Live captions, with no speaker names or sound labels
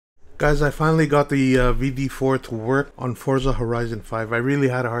Guys, I finally got the VD4 to work on Forza Horizon 5. I really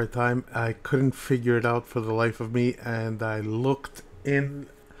had a hard time. I couldn't figure it out for the life of me, and I looked in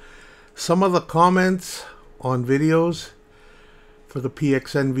some of the comments on videos for the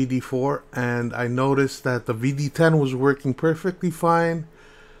PXN VD4, and I noticed that the VD10 was working perfectly fine.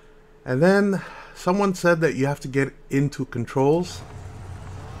 And then someone said that you have to get into controls,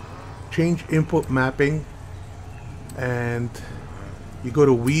 change input mapping, and you go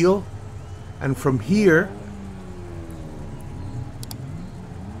to wheel, and from here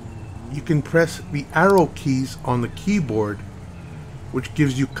you can press the arrow keys on the keyboard, which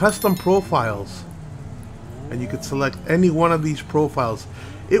gives you custom profiles, and you could select any one of these profiles.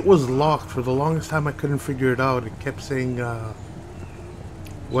 It was locked for the longest time. I couldn't figure it out. It kept saying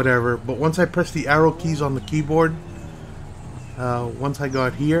whatever, but once I pressed the arrow keys on the keyboard, once I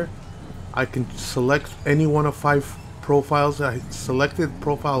got here, I can select any one of 5 profiles. I selected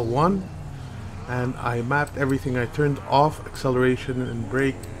profile 1 and I mapped everything. I turned off acceleration and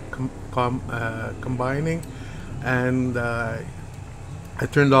brake combining, and I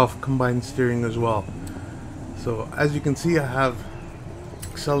turned off combined steering as well. So as you can see, I have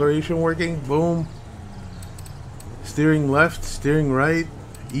acceleration working, boom, steering left, steering right,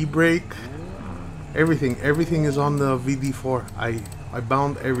 e-brake, everything is on the VD4. I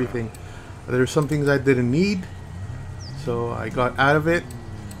bound everything. There's some things I didn't need, so I got out of it.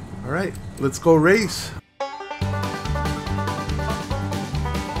 Alright, let's go race. I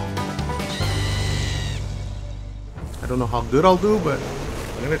don't know how good I'll do, but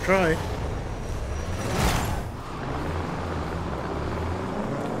I'm gonna try.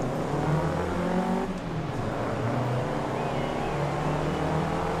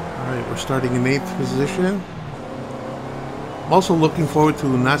 Alright, we're starting in 8th position. I'm also looking forward to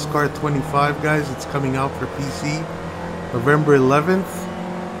NASCAR 25, guys. It's coming out for PC November 11th.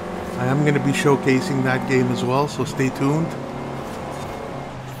 I am going to be showcasing that game as well, so stay tuned.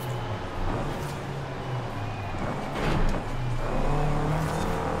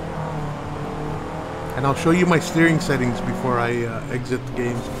 And I'll show you my steering settings before I exit the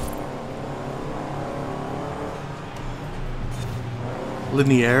game.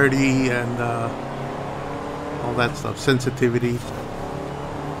 Linearity and all that stuff, sensitivity.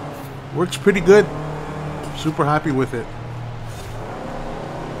 Works pretty good. Super happy with it.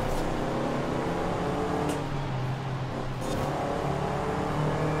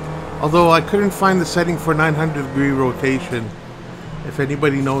 Although I couldn't find the setting for 900-degree rotation. If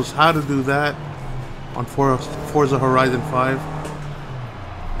anybody knows how to do that on Forza Horizon 5.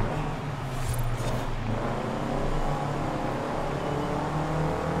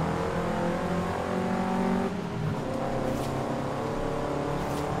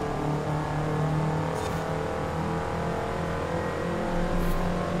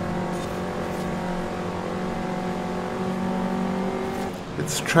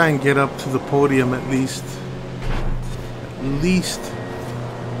 Let's try and get up to the podium at least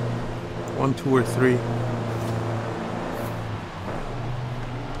 1, 2, or 3.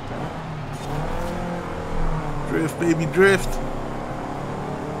 Drift, baby, drift.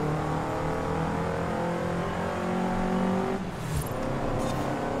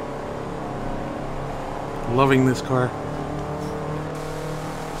 Loving this car.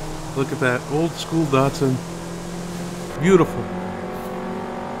 Look at that old school Datsun. Beautiful.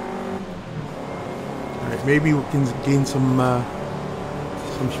 Alright, maybe we can gain some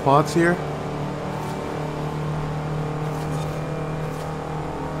spots here.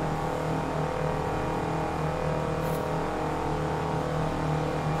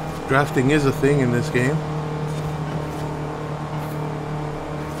 Drafting is a thing in this game.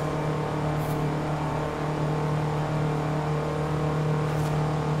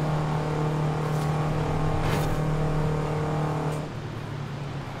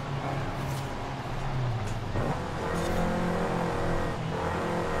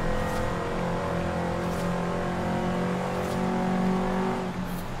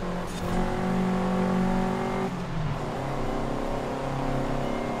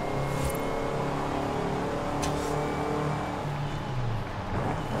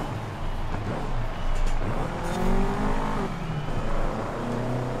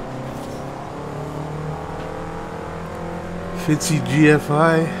 Fitzy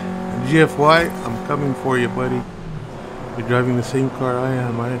GFY, I'm coming for you, buddy. You're driving the same car I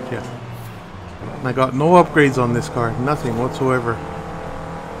am, aren't you? And I got no upgrades on this car, nothing whatsoever.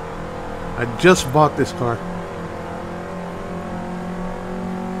 I just bought this car.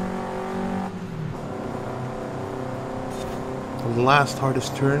 The last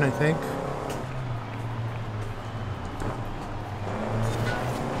hardest turn, I think.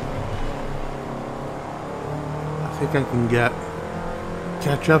 think I can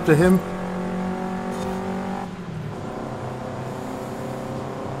catch up to him.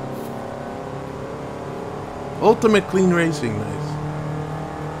 Ultimate clean racing, nice.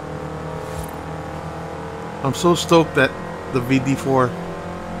 I'm so stoked that the VD4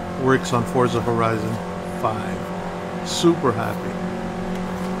 works on Forza Horizon 5. Super happy.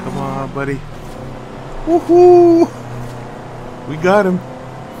 Come on, buddy. Woohoo! We got him.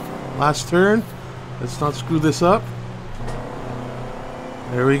 Last turn. Let's not screw this up.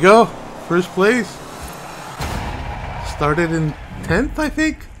 There we go. First place. Started in 10th, I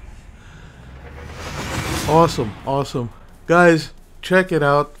think. Awesome, awesome. Guys, check it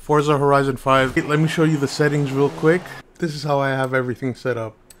out. Forza Horizon 5. Let me show you the settings real quick. This is how I have everything set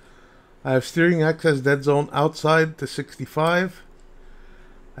up. I have steering access dead zone outside to 65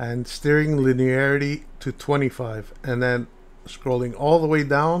 and steering linearity to 25, and then scrolling all the way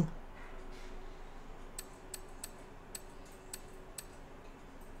down,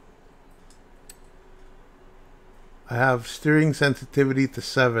 I have steering sensitivity to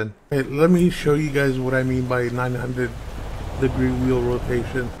 7. Hey, let me show you guys what I mean by 900-degree wheel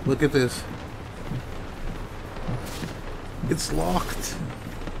rotation. Look at this. It's locked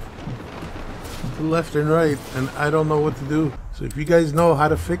to left and right, and I don't know what to do. So if you guys know how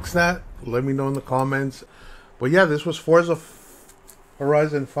to fix that, let me know in the comments. But yeah, this was Forza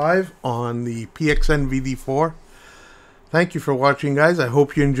Horizon 5 on the PXN VD4. Thank you for watching, guys. I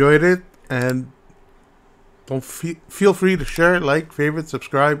hope you enjoyed it, and don't feel free to share, like, favorite,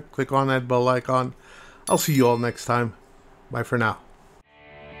 subscribe, click on that bell icon. I'll see you all next time. Bye for now.